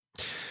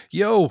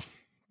Yo,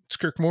 it's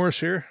Kirk Morris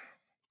here.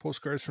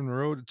 Postcards from the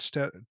Road. It's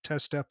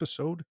test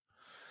episode.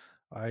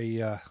 I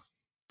uh,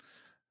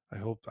 I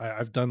hope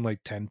I've done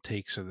like 10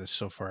 takes of this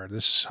so far.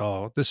 This is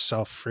how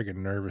friggin'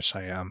 nervous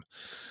I am.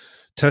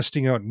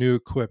 Testing out new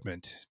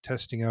equipment,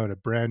 testing out a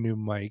brand new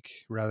mic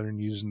rather than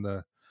using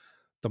the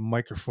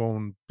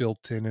microphone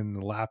built in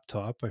the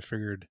laptop. I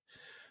figured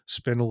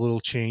spend a little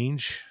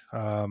change.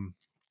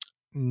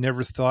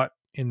 Never thought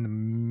in a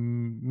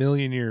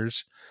million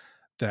years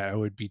that I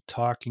would be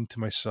talking to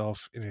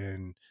myself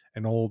in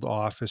an old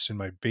office in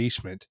my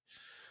basement,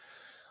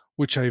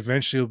 which I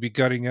eventually will be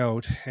gutting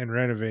out and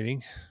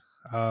renovating.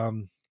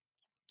 Um,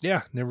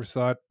 yeah, never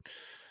thought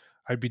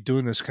I'd be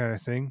doing this kind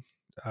of thing.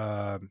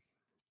 Um,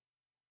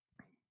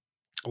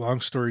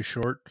 Long story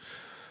short,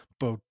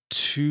 about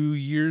 2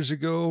 years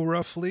ago,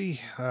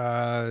 roughly,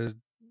 around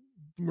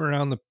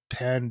the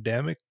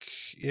pandemic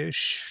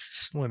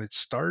ish when it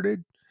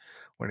started,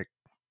 when it,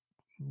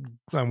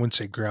 I wouldn't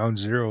say ground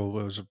zero,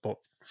 it was about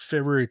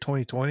February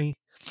 2020.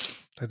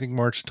 I think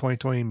March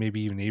 2020,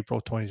 maybe even April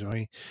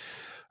 2020.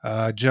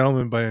 A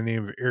gentleman by the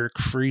name of Eric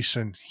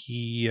Friesen,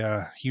 he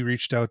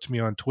reached out to me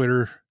on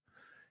Twitter.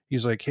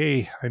 He's like,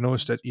 "Hey, I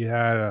noticed that you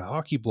had a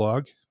hockey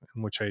blog,"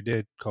 in which I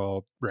did,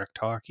 called Wrecked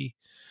Hockey.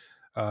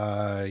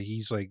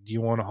 He's like, "Do you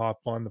want to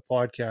hop on the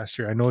podcast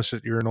here? I noticed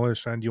that you're an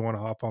Oilers fan. Do you want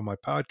to hop on my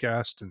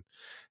podcast and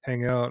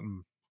hang out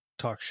and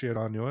talk shit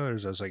on the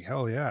Oilers?" I was like,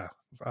 "Hell yeah!"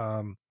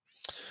 Um,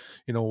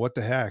 what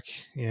the heck?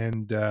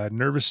 And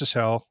nervous as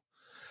hell.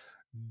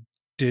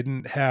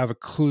 Didn't have a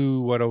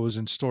clue what I was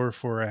in store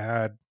for. I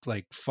had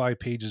like 5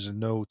 pages of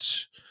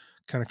notes,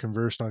 kind of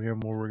conversed on him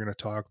what we're going to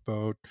talk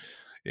about.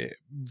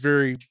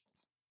 Very,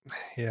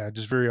 yeah,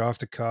 just very off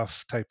the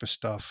cuff type of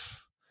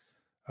stuff.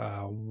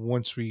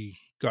 Once we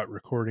got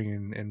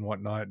recording and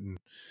whatnot, and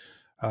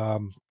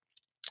um,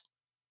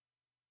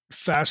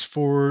 fast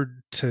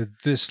forward to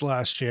this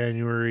last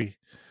January,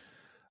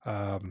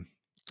 um,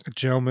 a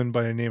gentleman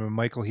by the name of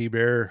Michael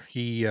Hebert,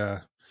 he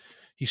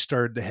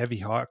started the Heavy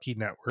Hockey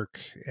Network,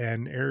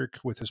 and Eric,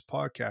 with his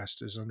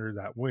podcast, is under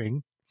that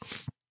wing,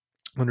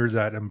 under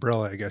that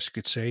umbrella, I guess you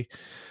could say.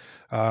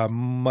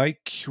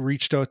 Mike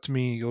reached out to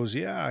me. He goes,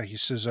 "Yeah," he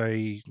says,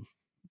 "I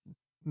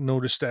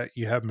noticed that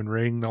you haven't been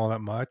ringing all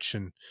that much,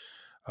 and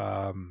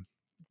um,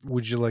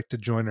 would you like to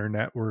join our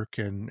network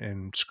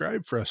and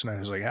scribe for us?" And I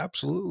was like,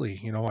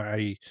 "Absolutely."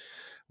 I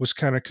was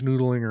kind of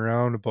canoodling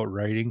around about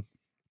writing,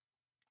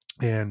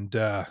 and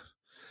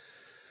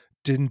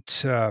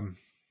didn't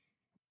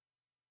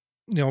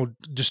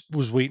just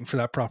was waiting for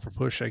that proper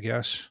push, I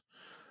guess.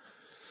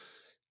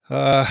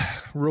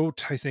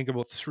 Wrote, I think,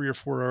 about 3 or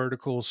 4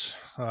 articles,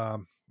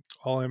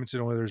 all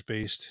Edmonton Oilers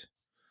based.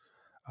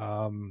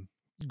 Um,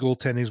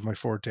 Goaltending is my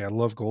forte. I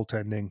love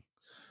goaltending.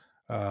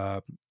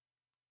 Uh,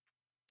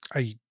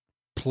 I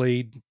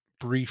played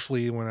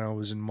briefly when I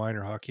was in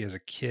minor hockey as a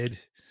kid,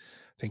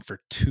 I think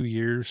for 2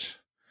 years.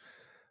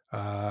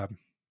 Uh,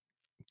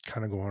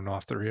 Kind of going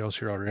off the rails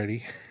here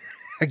already,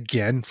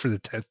 again for the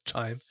 10th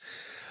time.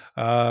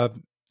 Uh,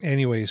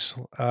 Anyways,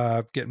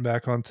 getting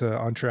back on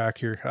track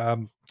here.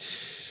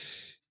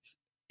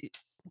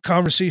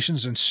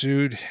 Conversations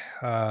ensued.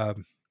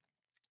 Um,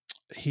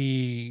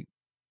 he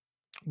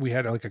We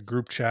had like a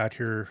group chat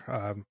here,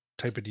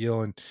 type of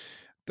deal, and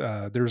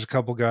there was a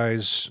couple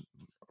guys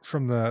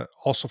from the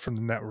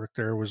network.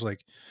 There was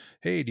like,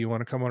 "Hey, do you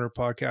want to come on our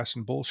podcast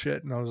and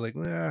bullshit?" And I was like,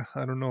 "Yeah,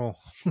 I don't know."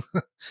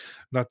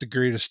 Not the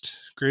greatest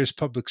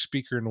public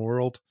speaker in the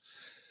world,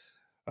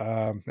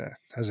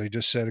 as I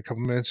just said a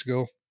couple minutes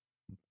ago.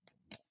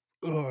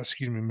 Oh,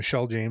 excuse me,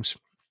 Michelle James,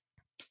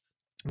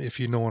 if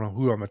you know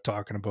who I'm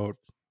talking about.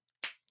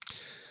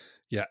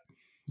 Yeah,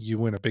 you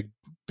win a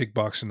big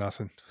box of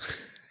nothing.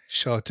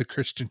 Shout out to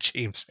Christian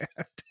James.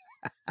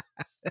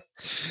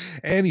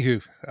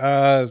 Anywho,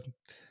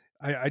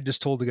 I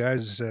just told the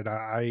guys, I said,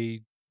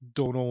 I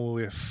don't know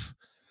if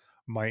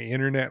my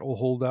internet will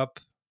hold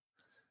up.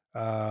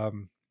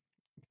 Um,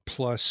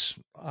 Plus,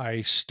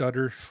 I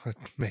stutter a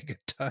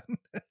megaton,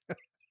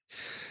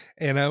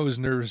 and I was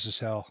nervous as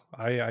hell.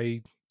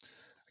 I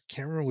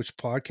can't remember which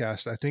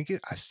podcast. I think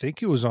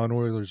it was on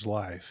Oilers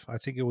Live. I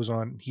think it was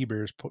on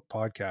Hebert's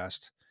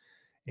podcast,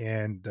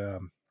 and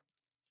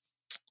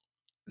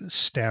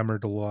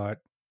stammered a lot.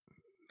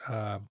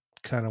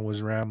 Kind of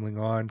was rambling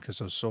on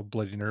because I was so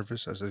bloody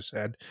nervous. As I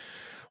said,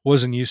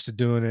 wasn't used to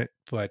doing it,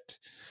 but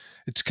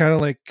it's kind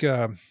of like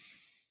that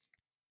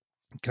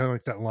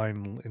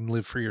line in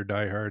Live Free or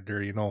Die Hard.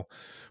 There,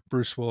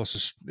 Bruce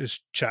Willis is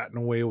chatting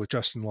away with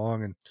Justin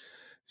Long, and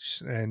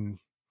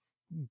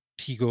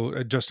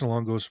Justin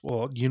Long goes,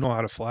 "Well, you know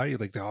how to fly? You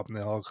like to hop in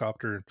the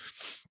helicopter?"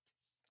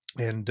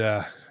 And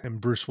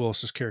Bruce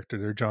Willis's character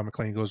there, John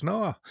McClane, goes,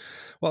 "No,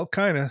 well,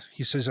 kind of."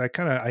 He says, I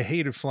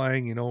hated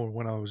flying,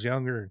 when I was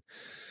younger, and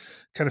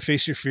kind of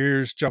face your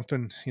fears,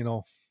 jumping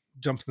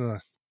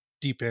the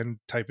deep end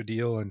type of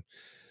deal. And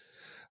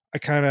I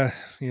kind of,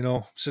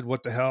 said,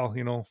 "What the hell?"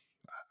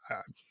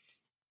 I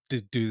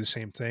did do the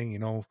same thing.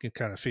 You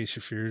kind of face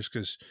your fears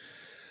because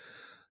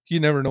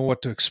you never know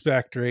what to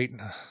expect, right?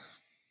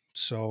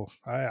 So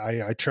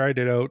I tried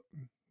it out.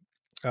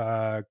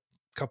 a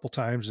couple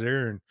times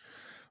there, and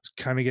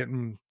kind of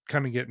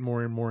getting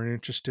more and more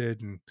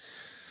interested. And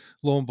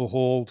lo and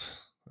behold,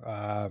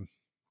 uh,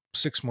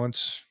 6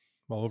 months,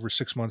 well, over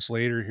 6 months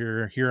later,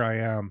 here I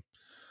am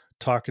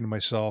talking to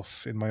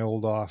myself in my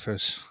old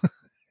office,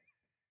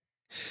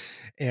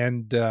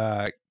 and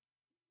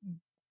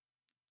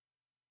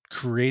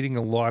creating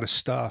a lot of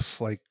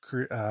stuff, like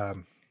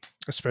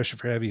especially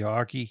for heavy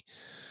hockey,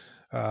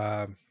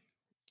 um,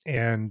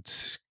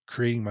 and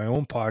creating my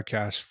own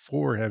podcast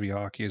for heavy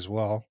hockey as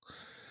well.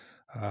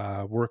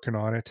 Working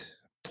on it.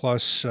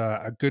 Plus,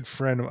 a good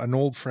friend, an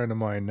old friend of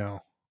mine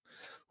now,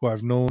 who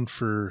I've known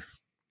for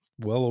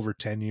well over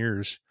 10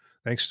 years,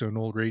 thanks to an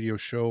old radio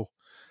show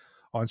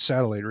on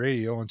satellite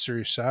radio, on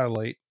Sirius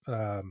Satellite.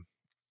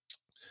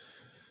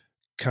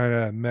 Kind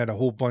of met a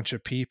whole bunch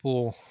of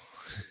people.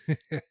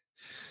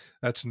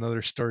 That's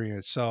another story in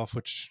itself,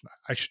 which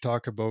I should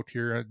talk about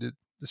here.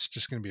 This is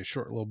just going to be a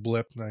short little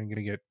blip, and I'm going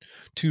to get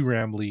too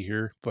rambly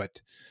here.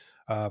 But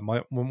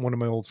one of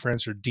my old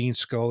friends, are Dean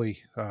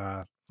Scully,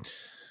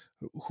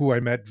 who I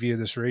met via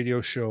this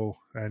radio show,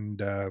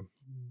 and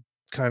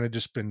kind of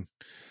just been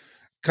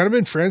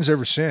been friends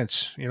ever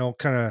since.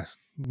 Kind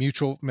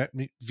of met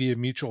me via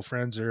mutual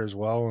friends there as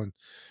well,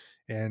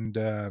 and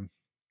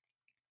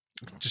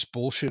just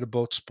bullshit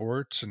about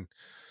sports and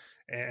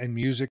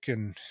music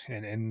and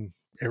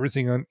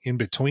everything in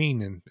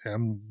between. And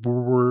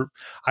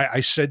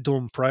I said to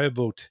him probably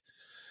about,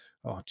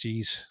 oh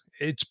geez,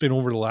 it's been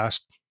over the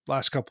last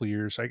couple of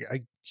years.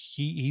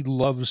 He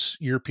loves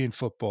European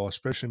football,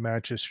 especially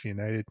Manchester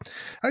United.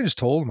 I just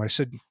told him, I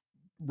said,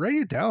 write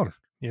it down.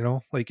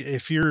 Like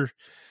if you're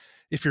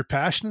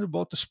passionate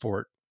about the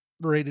sport,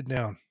 write it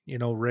down.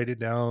 Write it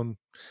down.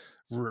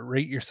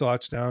 Write your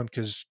thoughts down,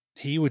 because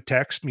he would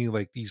text me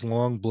like these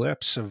long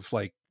blips of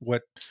like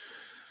what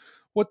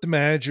the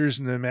managers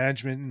and the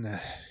management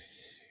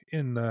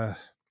in the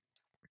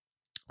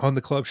on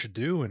the club should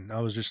do. And I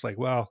was just like,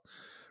 well,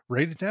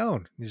 write it down.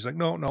 And he's like,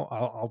 no, no,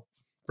 I'll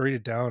write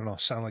it down and I'll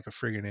sound like a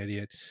friggin'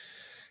 idiot.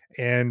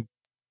 And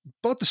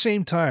about the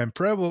same time,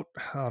 probably about,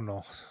 I don't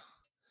know,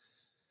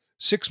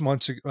 6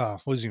 months ago,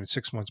 it wasn't even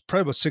 6 months,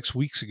 probably about 6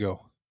 weeks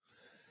ago,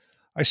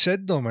 I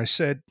said to him, I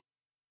said,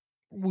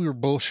 we were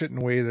bullshitting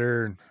away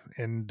there,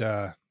 and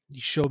he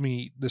showed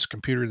me this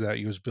computer that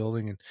he was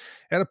building and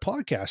had a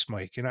podcast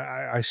mic. And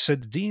I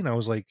said to Dean, I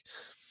was like,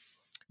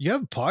 you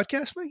have a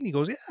podcast mic? And he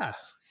goes, yeah.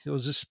 He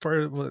goes, this is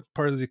part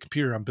of the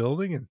computer I'm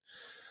building. And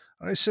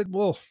I said,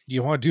 well,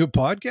 you want to do a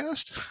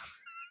podcast?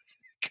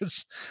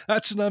 Because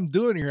that's what I'm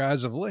doing here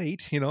as of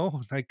late.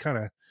 I kind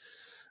of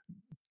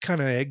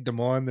egged him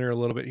on there a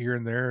little bit here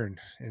and there,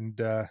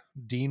 and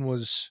Dean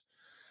was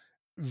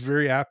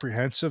very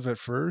apprehensive at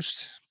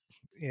first,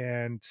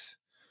 and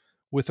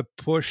with a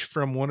push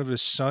from one of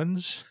his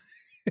sons,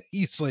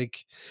 he's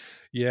like,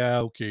 yeah,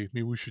 okay,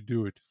 maybe we should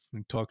do it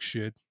and talk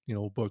shit,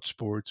 about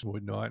sports and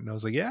whatnot. And I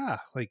was like, yeah,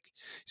 like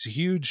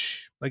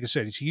like I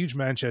said, he's a huge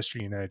Manchester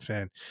United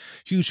fan,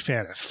 huge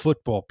fan of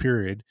football,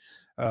 period.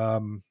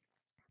 Um,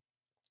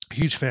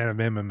 Huge fan of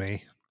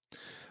MMA.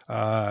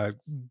 Uh,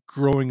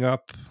 Growing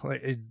up,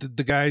 like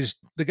the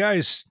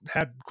guys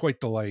had quite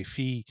the life.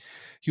 He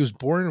was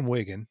born in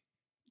Wigan,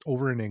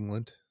 over in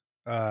England.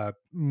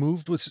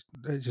 Moved with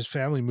his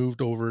family,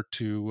 moved over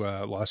to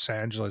Los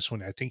Angeles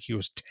when I think he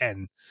was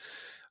 10.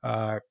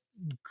 Uh,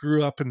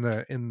 Grew up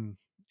in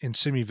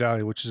Simi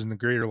Valley, which is in the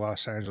greater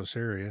Los Angeles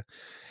area.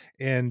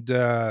 And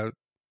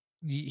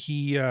he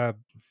he, uh,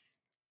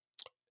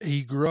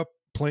 he grew up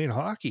playing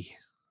hockey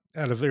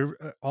out of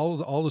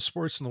all the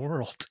sports in the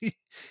world.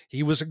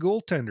 He was a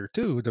goaltender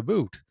too, to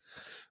boot.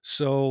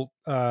 So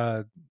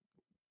a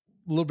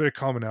little bit of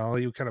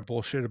commonality. We kind of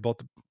bullshit about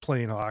the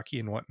playing hockey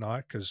and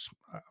whatnot, because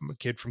I'm a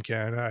kid from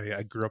Canada.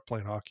 I grew up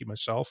playing hockey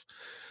myself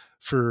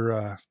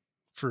for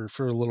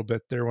for a little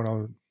bit there when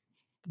I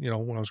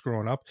was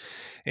growing up.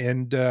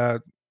 And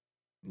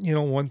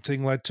one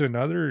thing led to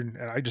another, and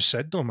I just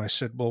said to him, I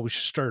said, well, we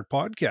should start a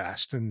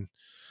podcast. And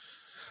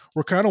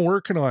we're kind of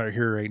working on it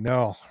here right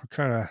now. We're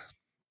kind of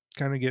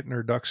getting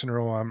our ducks in a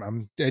row.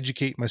 I'm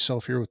educating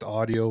myself here with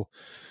audio.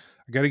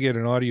 I got to get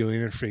an audio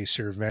interface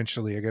here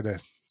eventually. I got to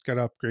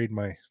upgrade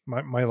my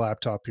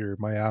laptop here,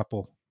 my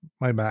Apple,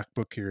 my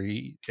MacBook here.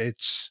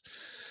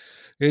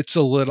 It's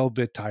a little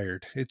bit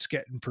tired. It's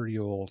getting pretty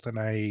old,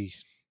 and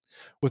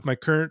with my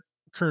current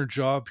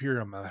job here,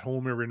 I'm at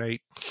home every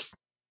night.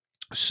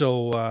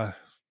 So I'm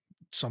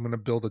going to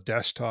build a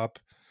desktop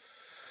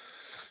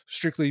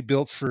strictly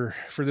built for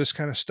this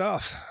kind of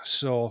stuff.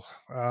 So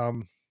I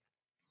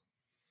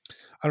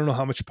don't know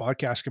how much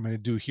podcast I'm going to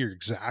do here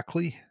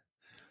exactly.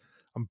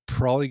 I'm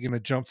probably going to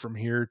jump from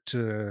here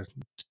to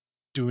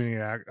doing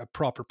a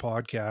proper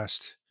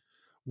podcast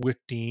with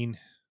Dean,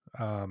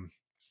 um,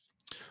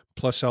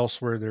 plus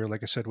elsewhere there.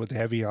 Like I said, with the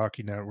Heavy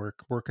Hockey Network,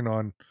 working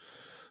on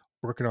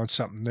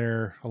something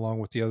there along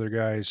with the other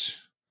guys.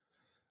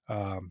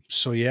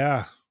 So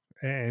yeah,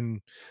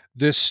 and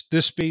this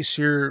space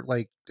here,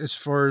 like as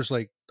far as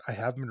like I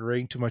haven't been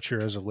writing too much here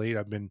as of late.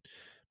 I've been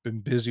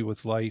busy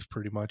with life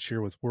pretty much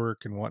here with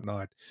work and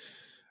whatnot.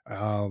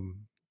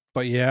 Um,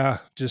 But yeah,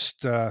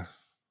 just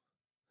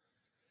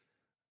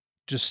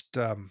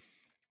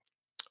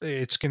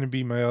it's going to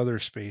be my other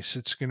space.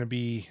 It's going to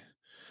be.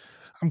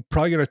 I'm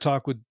probably going to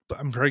talk with.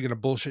 I'm probably going to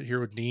bullshit here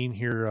with Dean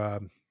here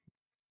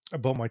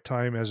about my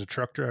time as a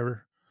truck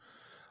driver.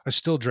 I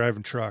still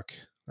driving truck.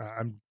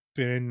 I'm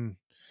been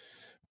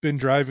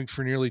driving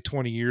for nearly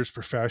 20 years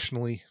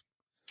professionally.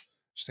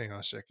 Just hang on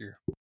a sec here.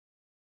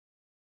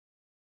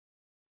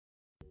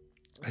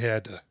 I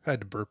had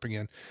to burp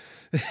again.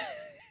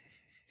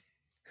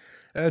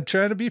 I'm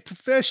trying to be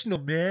professional,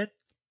 man.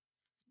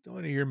 Don't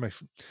want to hear my.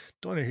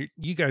 Don't want to hear.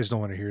 You guys don't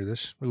want to hear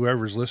this.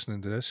 Whoever's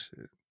listening to this,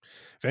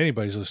 if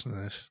anybody's listening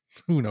to this,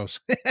 who knows?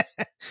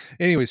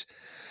 Anyways,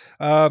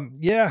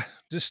 yeah,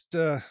 just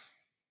ah,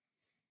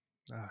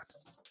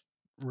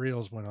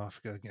 rails went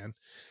off again.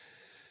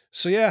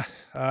 So yeah,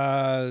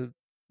 uh,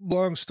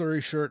 long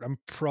story short, I'm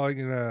probably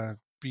gonna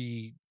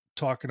be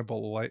talking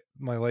about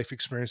my life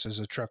experience as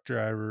a truck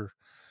driver,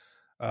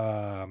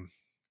 um,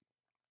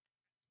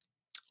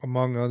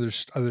 among other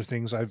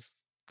things. I'm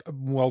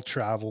well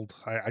traveled.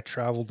 I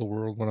traveled the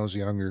world when I was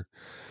younger.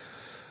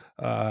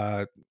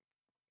 Uh,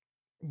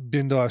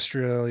 been to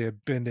Australia,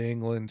 been to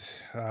England.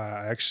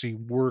 I actually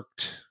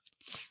worked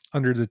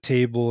under the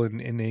table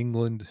in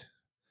England.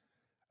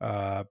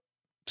 Uh,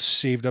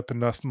 saved up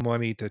enough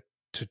money to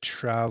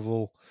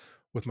travel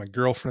with my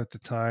girlfriend at the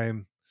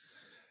time.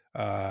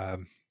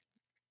 Um,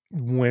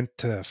 went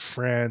to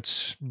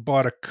France,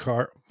 bought a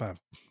car.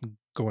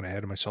 Going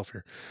ahead of myself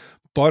here.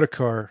 Bought a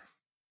car,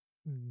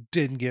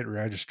 didn't get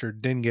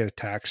registered, didn't get a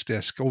tax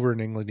disc. Over in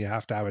England, you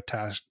have to have a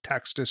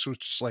tax disc,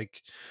 which is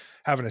like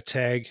having a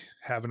tag,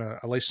 having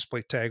a license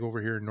plate tag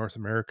over here in North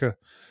America.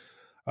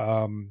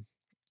 Um,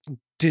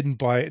 didn't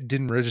buy it,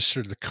 didn't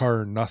register the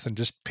car, or nothing.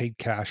 Just paid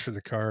cash for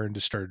the car and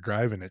just started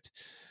driving it.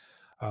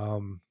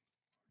 Um,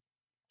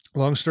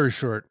 long story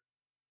short,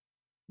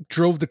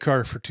 drove the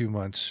car for 2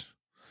 months.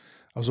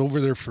 I was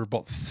over there for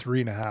about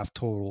three and a half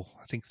total.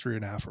 I think three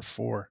and a half or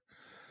four.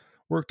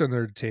 Worked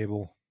under the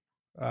table.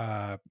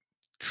 Uh,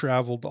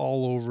 traveled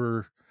all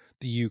over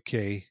the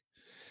UK,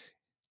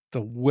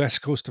 the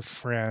west coast of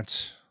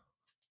France,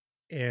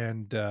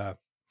 and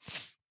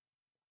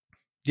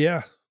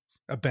yeah,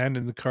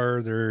 abandoned the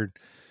car there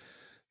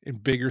in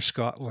bigger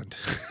Scotland.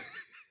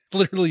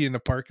 Literally in the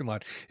parking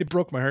lot. It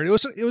broke my heart.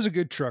 It was a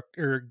good truck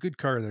or a good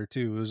car there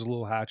too. It was a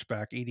little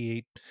hatchback,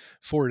 88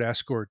 Ford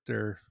Escort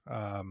there.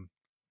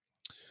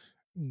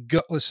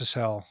 Gutless as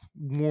hell,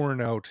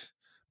 worn out.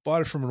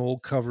 Bought it from an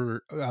old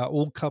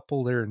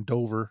couple there in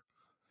Dover,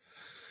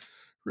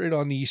 right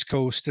on the East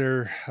Coast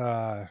there.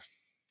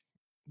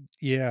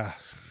 Yeah,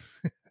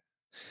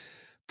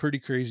 pretty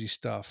crazy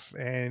stuff.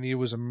 And it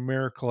was a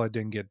miracle I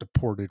didn't get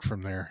deported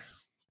from there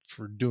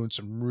for doing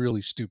some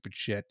really stupid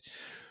shit,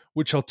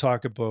 which I'll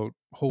talk about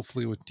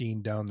hopefully with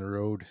Dean down the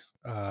road.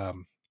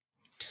 Um,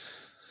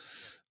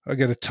 I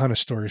got a ton of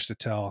stories to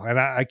tell, and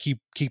I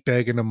keep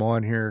egging them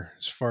on here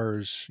as far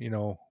as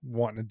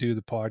wanting to do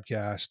the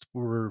podcast.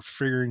 We're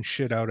figuring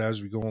shit out as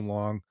we go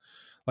along.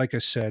 Like I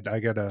said, I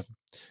gotta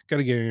get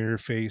an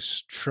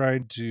interface,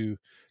 trying to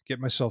get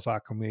myself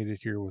acclimated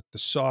here with the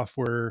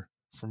software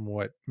from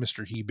what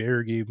Mr.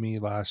 Hebert gave me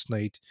last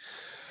night.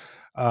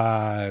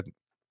 Uh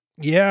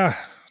yeah,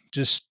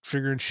 just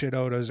figuring shit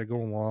out as I go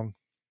along.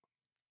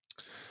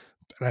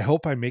 And I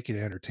hope I make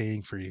it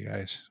entertaining for you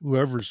guys.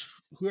 Whoever's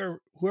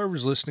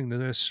listening to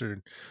this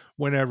or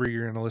whenever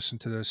you're gonna listen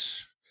to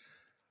this.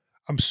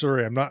 I'm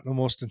sorry, I'm not the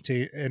most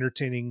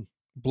entertaining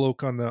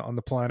bloke on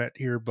the planet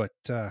here, but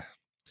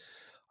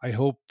I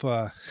hope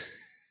I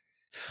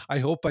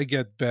hope I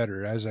get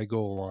better as I go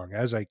along,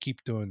 as I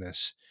keep doing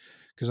this,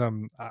 because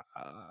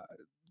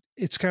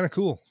it's kind of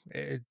cool.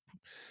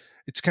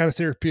 It's kind of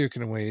therapeutic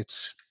in a way.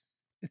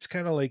 It's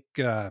kind of like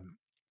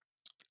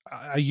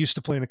I used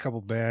to play in a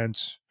couple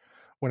bands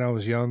when I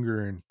was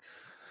younger, and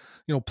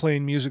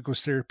playing music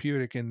was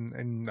therapeutic,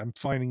 and I'm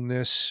finding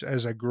this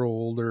as I grow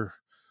older,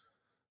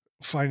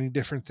 finding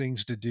different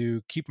things to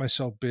do, keep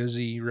myself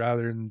busy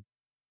rather than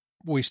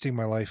wasting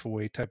my life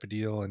away type of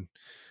deal. And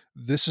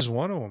this is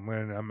one of them,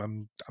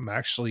 and I'm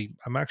actually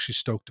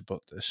stoked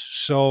about this.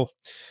 So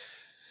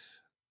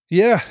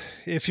yeah,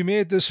 if you made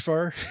it this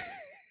far,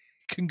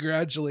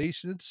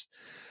 congratulations.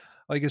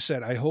 Like I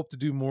said, I hope to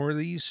do more of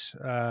these.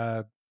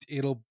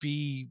 It'll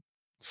be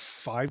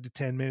 5 to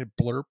 10 minute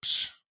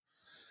blurps,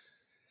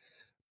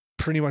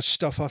 pretty much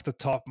stuff off the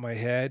top of my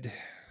head,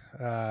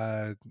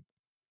 uh,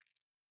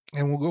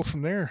 and we'll go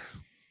from there.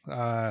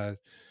 Uh,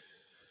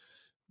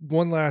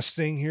 one last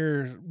thing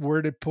here: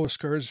 where did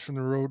Postcards from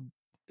the Road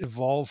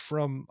evolve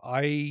from?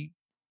 I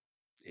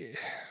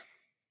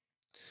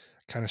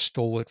kind of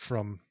stole it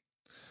from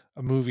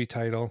a movie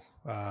title,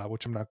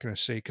 which I'm not going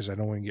to say because I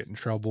don't want to get in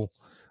trouble,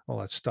 all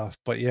that stuff.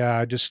 But yeah,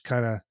 I just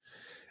kind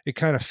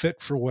of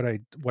fit for what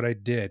I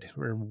did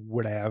or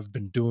what I have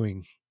been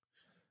doing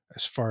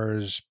as far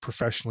as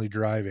professionally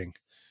driving.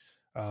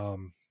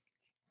 Um,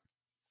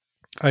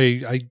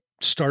 I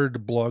started a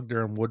blog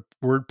there on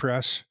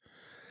WordPress.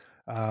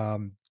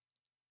 Um,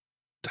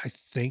 I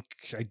think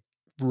I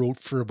wrote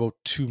for about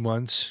 2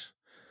 months.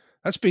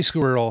 that's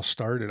basically where it all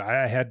started.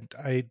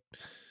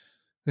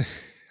 I'm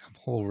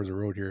all over the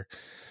road here.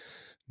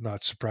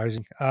 Not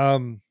surprising.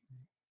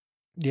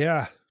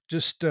 Yeah,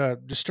 just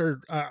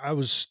started. I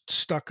was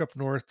stuck up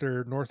north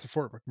there, north of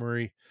Fort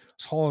McMurray. I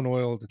was hauling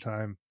oil at the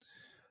time.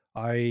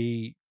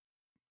 I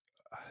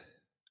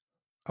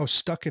I was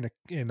stuck in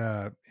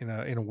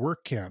a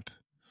work camp,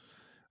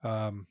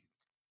 um,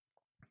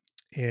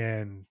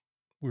 and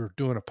we were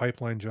doing a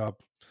pipeline job.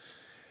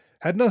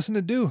 Had nothing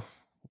to do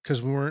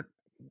because we weren't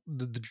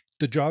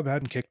the job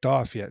hadn't kicked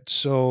off yet.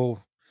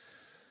 So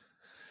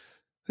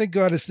thank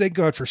God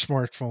for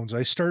smartphones.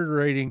 I started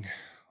writing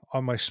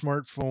on my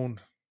smartphone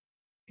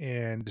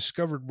and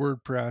discovered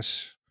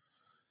WordPress.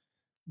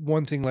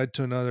 One thing led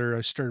to another.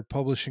 I started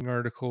publishing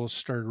articles,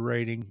 started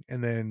writing,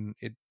 and then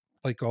it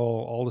like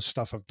all the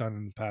stuff I've done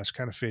in the past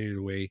kind of faded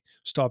away.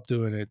 Stopped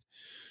doing it.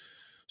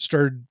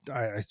 Started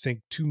I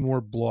think two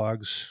more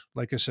blogs.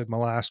 Like I said, my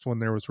last one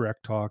there was Rec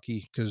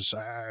Hockey because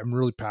I'm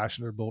really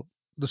passionate about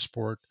the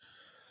sport.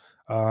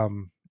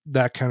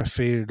 That kind of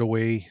faded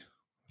away.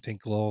 I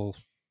think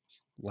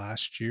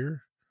last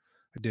year.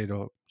 I did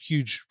a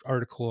huge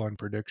article on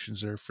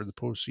predictions there for the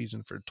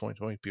postseason for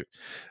 2020.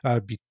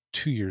 It'd be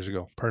 2 years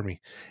ago. Pardon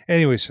me.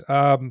 Anyways,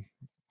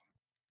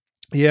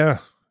 yeah,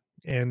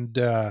 and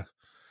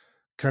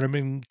kind of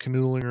been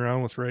canoodling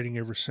around with writing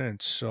ever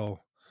since.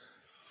 So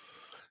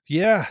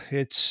yeah,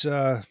 it's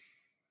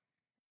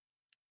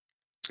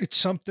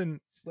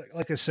something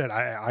like I said.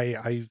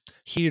 I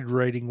hated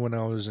writing when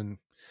I was in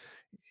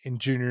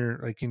junior,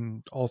 like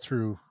in all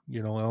through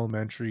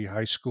elementary,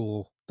 high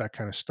school, that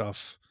kind of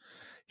stuff.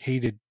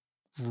 Hated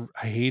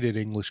I hated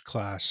English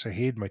class. I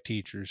hated my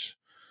teachers.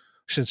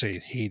 I shouldn't say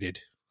hated.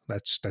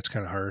 That's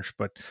kind of harsh,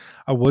 but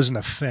I wasn't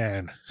a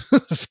fan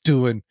of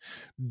doing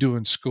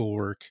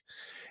schoolwork.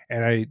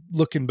 And I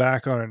looking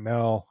back on it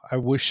now, I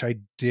wish I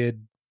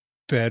did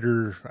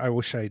better. I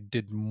wish I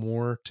did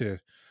more to,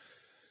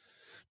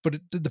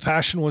 but the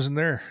passion wasn't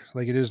there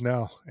like it is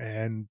now.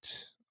 And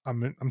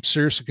I'm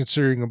seriously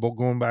considering about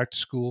going back to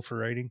school for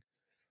writing.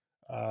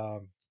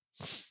 Um,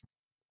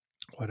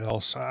 what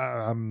else?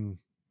 I'm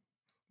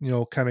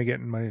kind of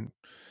getting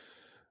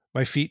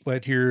my feet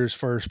wet here as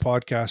far as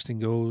podcasting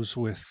goes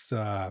with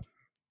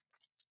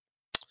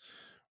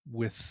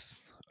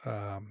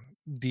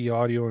the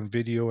audio and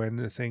video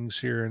end of things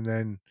here, and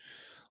then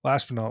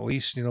last but not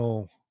least,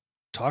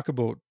 talk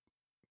about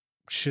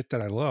shit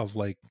that I love,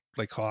 like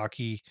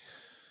hockey,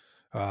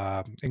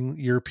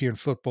 European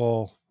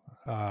football,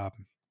 um,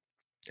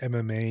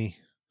 MMA,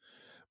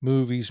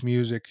 movies,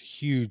 music.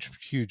 Huge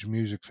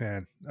music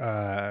fan.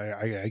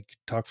 I could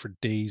talk for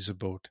days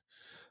about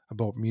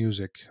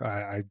music.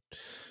 I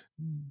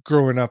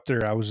growing up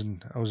there, I was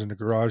in a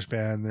garage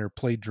band there,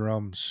 played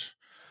drums,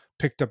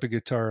 picked up a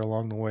guitar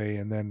along the way,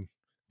 and then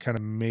kind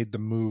of made the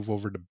move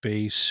over to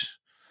bass.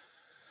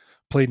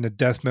 Played in a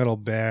death metal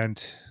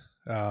band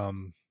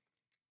um,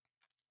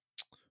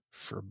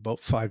 for about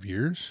 5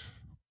 years.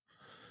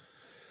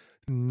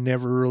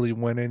 Never really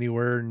went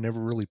anywhere.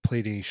 Never really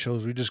played any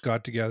shows. We just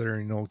got together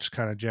and just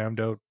kind of jammed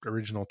out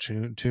original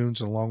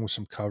tunes along with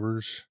some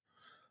covers.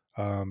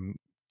 Um,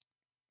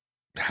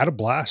 had a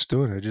blast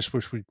doing it. I just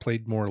wish we'd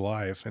played more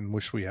live and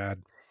wish we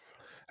had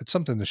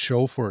something to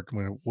show for it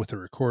with the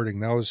recording.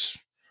 That was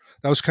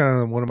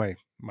kind of one of my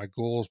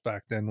goals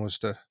back then was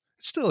to. It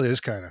still is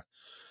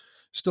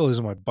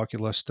on my bucket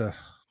list to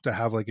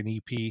have like an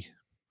EP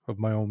of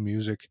my own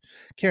music.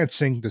 Can't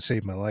sing to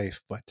save my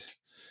life, but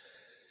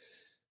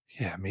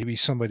yeah, maybe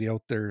somebody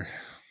out there,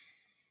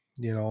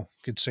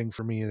 can sing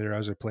for me either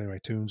as I play my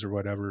tunes or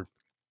whatever.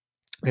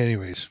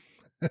 Anyways,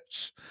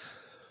 that's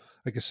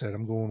like I said,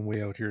 I'm going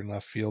way out here in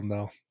left field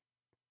now.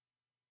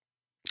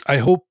 I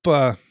hope,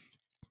 like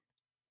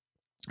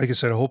I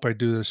said, I hope I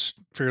do this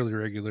fairly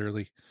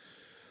regularly,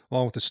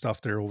 along with the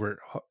stuff there over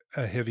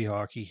at Heavy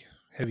Hockey,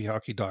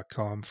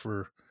 heavyhockey.com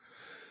for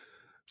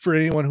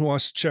anyone who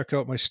wants to check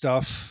out my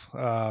stuff.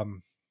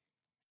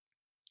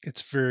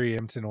 It's very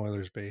Edmonton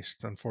Oilers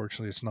based.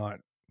 Unfortunately, it's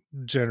not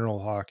general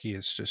hockey.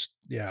 It's just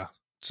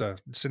it's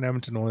an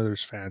Edmonton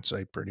Oilers fan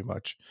site, pretty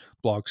much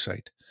blog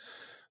site.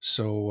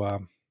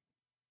 So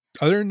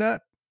other than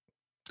that,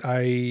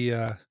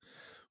 I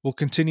will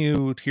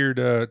continue here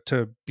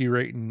to be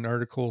writing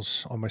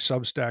articles on my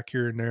Substack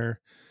here and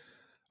there.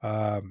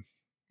 Um,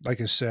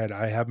 like I said,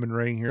 I have been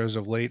writing here as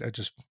of late. I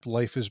just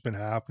life has been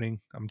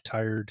happening. I'm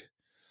tired.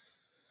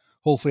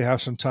 Hopefully,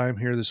 have some time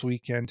here this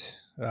weekend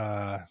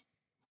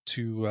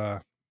to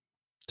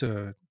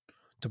to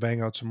to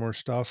bang out some more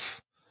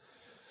stuff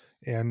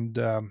and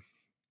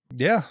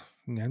yeah,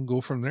 and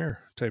go from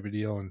there type of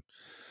deal and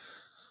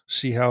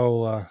see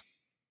how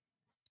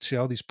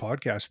these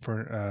podcasts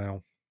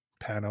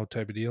pan out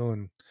type of deal.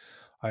 And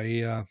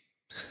I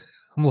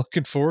I'm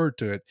looking forward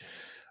to it.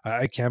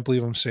 I can't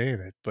believe I'm saying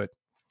it, but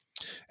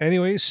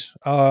anyways,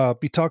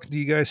 be talking to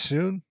you guys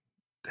soon.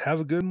 Have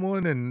a good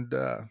one and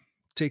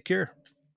take care.